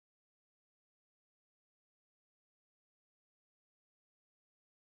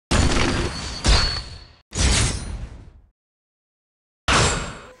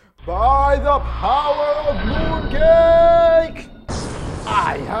By the power of mooncake,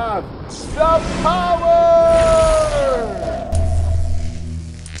 I have the power!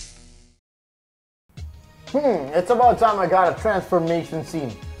 It's about time I got a transformation scene.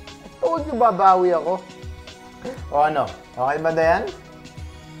 I told you babawi ako. O ano, okay ba Dayan?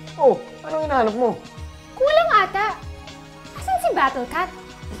 Oh, anong hinahanap mo? Kulang ata. Asan si Battle Cat?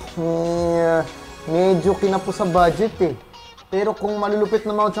 Medyo kinapo sa budget eh. Pero kung malulupit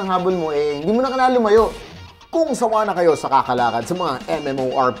na mounts ang habol mo, hindi mo na kailangan lumayo. Kung sawa na kayo sa kakalakad sa mga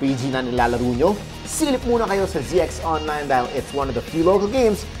MMORPG na nilalaro nyo, silip muna kayo sa ZX Online dahil it's one of the few local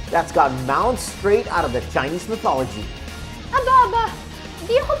games that's got mounts straight out of the Chinese mythology. Aba!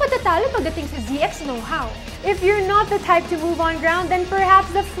 Di ako patatalo pagdating sa ZX know-how. If you're not the type to move on ground, then perhaps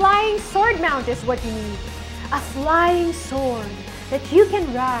the flying sword mount is what you need. A flying sword that you can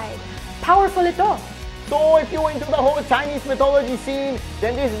ride. Powerful ito. So if you're into the whole Chinese mythology scene,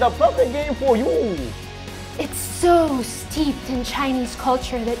 then this is the perfect game for you. It's so steeped in Chinese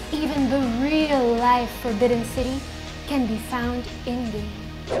culture that even the real-life Forbidden City can be found in-game.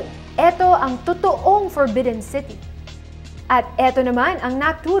 Ito ang totoong Forbidden City. At ito naman ang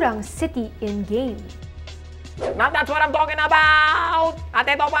naturang city in-game. Now that's what I'm talking about! At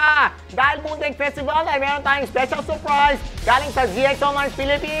ito pa! Dahil Mooncake Festival ay meron tayong special surprise galing sa ZX Online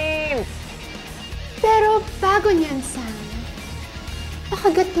Philippines! Pero bago niyan, Sam,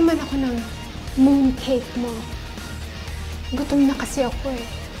 pakagat naman ako ng mooncake mo. Gutom na kasi ako eh.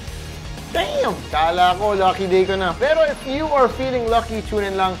 Damn! Kala ko, lucky day ko na. Pero if you are feeling lucky,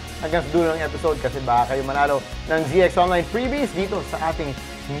 tune in lang hanggang sa dulo ng episode kasi baka kayo manalo ng ZX Online freebies dito sa ating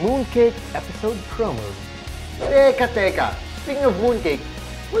Mooncake episode promo. Teka. Speaking of mooncake,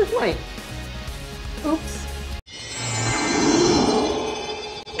 where's Mike? Oops.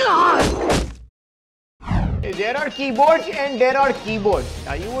 There are keyboards and there are keyboards.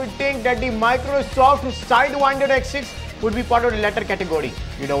 Now you would think that the Microsoft Sidewinder X6 would be part of the latter category.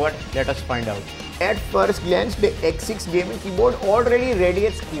 You know what? Let us find out. At first glance, the X6 gaming keyboard already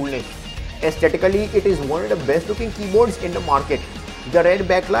radiates coolness. Aesthetically, it is one of the best looking keyboards in the market. The red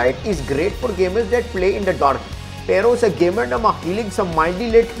backlight is great for gamers that play in the dark. Pero sa gamer na mahilig sa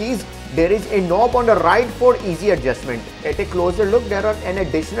mildly lit keys, there is a knob on the right for easy adjustment. At a closer look, there are an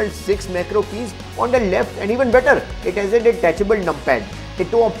additional 6 macro keys on the left and even better, it has a detachable numpad.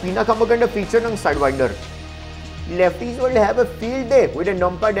 Ito ang pinakamaganda feature ng Sidewinder. Lefties will have a field day with a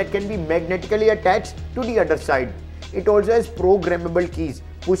numpad that can be magnetically attached to the other side. It also has programmable keys,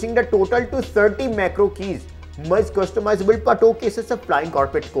 pushing the total to 30 macro keys. Much customizable pato cases sa flying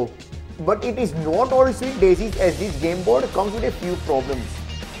carpet ko. But it is not all sweet daisies as this game board comes with a few problems.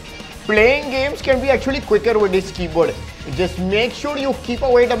 Playing games can be actually quicker with this keyboard. Just make sure you keep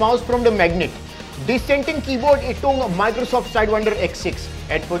away the mouse from the magnet. Dissenting keyboard itong Microsoft Sidewinder X6.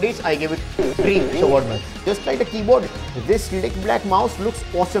 And for this, I give it 3 shawarmas. Just like the keyboard, this slick black mouse looks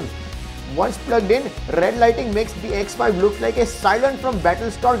awesome. Once plugged in, red lighting makes the X5 look like a Cylon from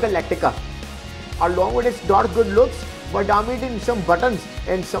Battlestar Galactica. Along with its dark good looks, but armed in some buttons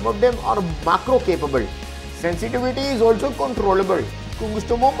and some of them are macro capable. Sensitivity is also controllable. Kung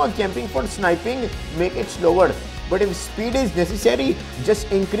gusto mo mag-camping for sniping, make it slower. But if speed is necessary, just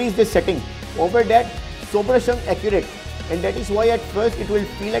increase the setting. Over that, sobra siyang accurate. And that is why at first it will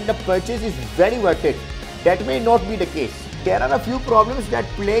feel like the purchase is very worth it. That may not be the case. There are a few problems that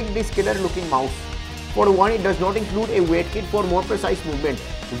plague this killer looking mouse. For one, it does not include a weight kit for more precise movement.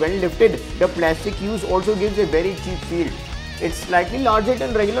 When lifted, the plastic use also gives a very cheap feel. It's slightly larger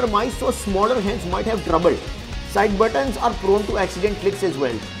than regular mice, so smaller hands might have trouble. Side buttons are prone to accident clicks as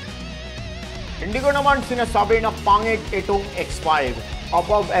well. Hindi ko naman sinasabi na pangit itong X5.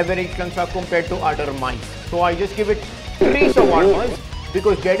 Above average lang siya compared to other mice. So I just give it 3 shawarmas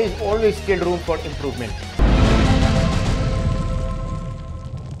because there is always still room for improvement.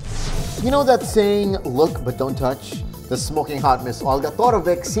 You know that saying, look but don't touch? The smoking hot Miss Olga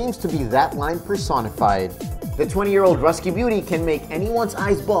Torovic seems to be that line personified. The 20-year-old Rusky Beauty can make anyone's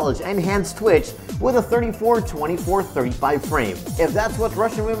eyes bulge and hands twitch with a 34-24-35 frame. If that's what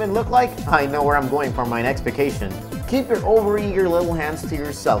Russian women look like, I know where I'm going for my next vacation. Keep your overeager little hands to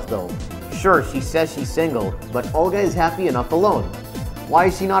yourself though. Sure, she says she's single, but Olga is happy enough alone. Why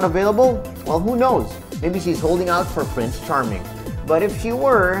is she not available? Well, who knows? Maybe she's holding out for Prince Charming. But if she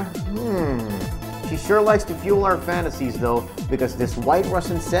were, she sure likes to fuel our fantasies though, because this white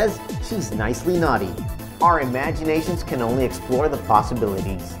Russian says she's nicely naughty. Our imaginations can only explore the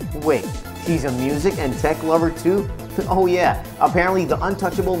possibilities. Wait, she's a music and tech lover too? Oh yeah, apparently the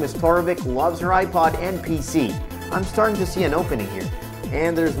untouchable Miss Torovic loves her iPod and PC. I'm starting to see an opening here.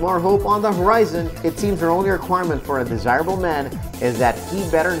 And there's more hope on the horizon. It seems her only requirement for a desirable man is that he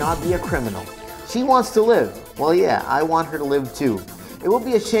better not be a criminal. She wants to live. Well, yeah, I want her to live too. It would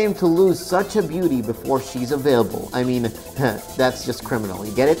be a shame to lose such a beauty before she's available. I mean, that's just criminal,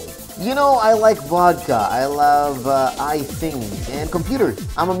 you get it? You know, I like vodka, I love things and computers.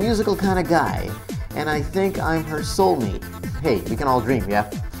 I'm a musical kind of guy, and I think I'm her soulmate. Hey, we can all dream, yeah?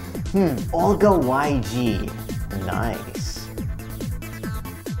 Olga YG. Nice.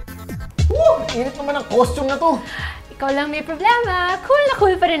 Woo! Init naman ang costume na to. Ikaw lang may problema. Cool na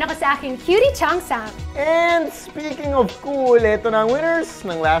cool pa rin ako sa aking cutie Chong Sam. And speaking of cool, ito na ang winners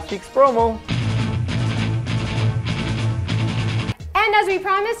ng last week's promo. And as we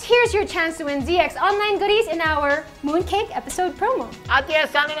promised, here's your chance to win ZX online goodies in our Mooncake episode promo. At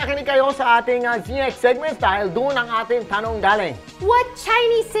yes, sana nakinig kayo sa ating ZX segments dahil doon ang ating tanong galing. What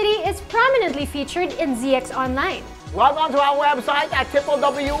Chinese city is prominently featured in ZX Online? Log on to our website at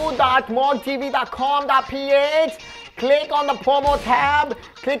www.mogtv.com.ph. Click on the promo tab,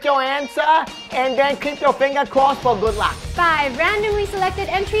 click your answer, and then keep your finger crossed for good luck. 5 randomly selected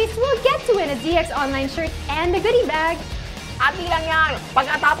entries will get to win a ZX Online shirt and a goodie bag. At ilang yan,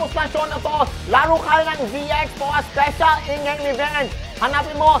 pagkatapos ng show na to, laro kayo ng ZX for a special in-game event.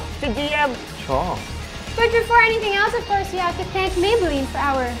 Hanapin mo si GM Chong. But before anything else, of course, we have to thank Maybelline for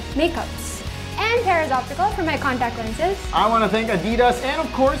our makeups. And Paris Optical for my contact lenses. I want to thank Adidas and, of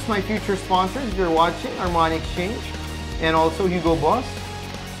course, my future sponsors, if you're watching, Armani Exchange, and also Hugo Boss.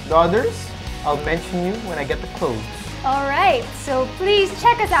 The others, I'll mention you when I get the clothes. Alright, so please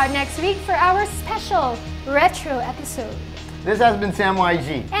check us out next week for our special retro episode. This has been Sam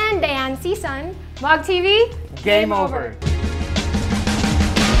YG. And Diane Season, MOG TV, Game over.